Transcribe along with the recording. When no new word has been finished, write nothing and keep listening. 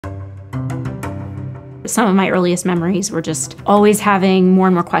Some of my earliest memories were just always having more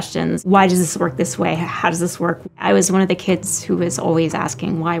and more questions. Why does this work this way? How does this work? I was one of the kids who was always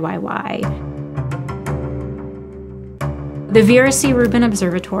asking why? The Vera C. Ruben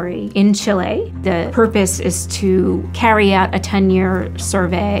Observatory in Chile, the purpose is to carry out a 10-year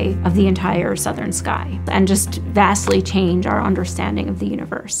survey of the entire southern sky and just vastly change our understanding of the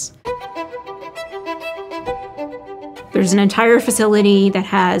universe. There's an entire facility that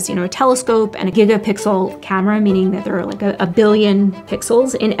has, a telescope and a gigapixel camera, meaning that there are like a billion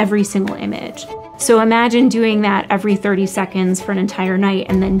pixels in every single image. So imagine doing that every 30 seconds for an entire night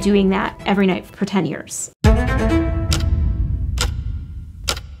and then doing that every night for 10 years.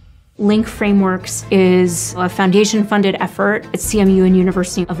 LINCC Frameworks is a foundation-funded effort at CMU and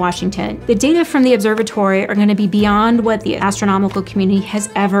University of Washington. The data from the observatory are going to be beyond what the astronomical community has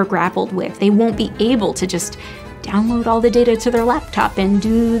ever grappled with. They won't be able to just download all the data to their laptop and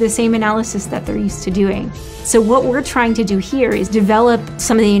do the same analysis that they're used to doing. So what we're trying to do here is develop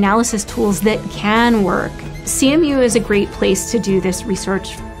some of the analysis tools that can work. CMU is a great place to do this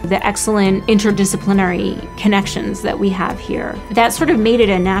research. The excellent interdisciplinary connections that we have here. That sort of made it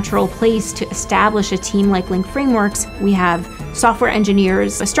a natural place to establish a team like LINCC Frameworks. We have software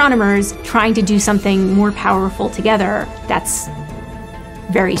engineers, astronomers trying to do something more powerful together. That's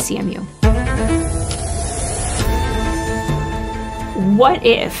very CMU. What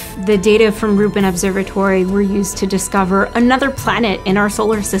if the data from Rubin Observatory were used to discover another planet in our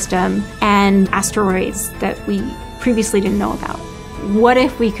solar system and asteroids that we previously didn't know about? What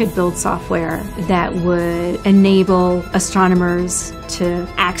if we could build software that would enable astronomers to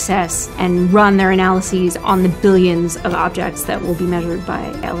access and run their analyses on the billions of objects that will be measured by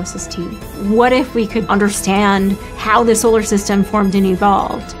LSST? What if we could understand how the solar system formed and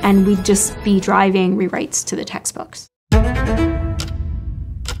evolved, and we'd just be driving rewrites to the textbooks?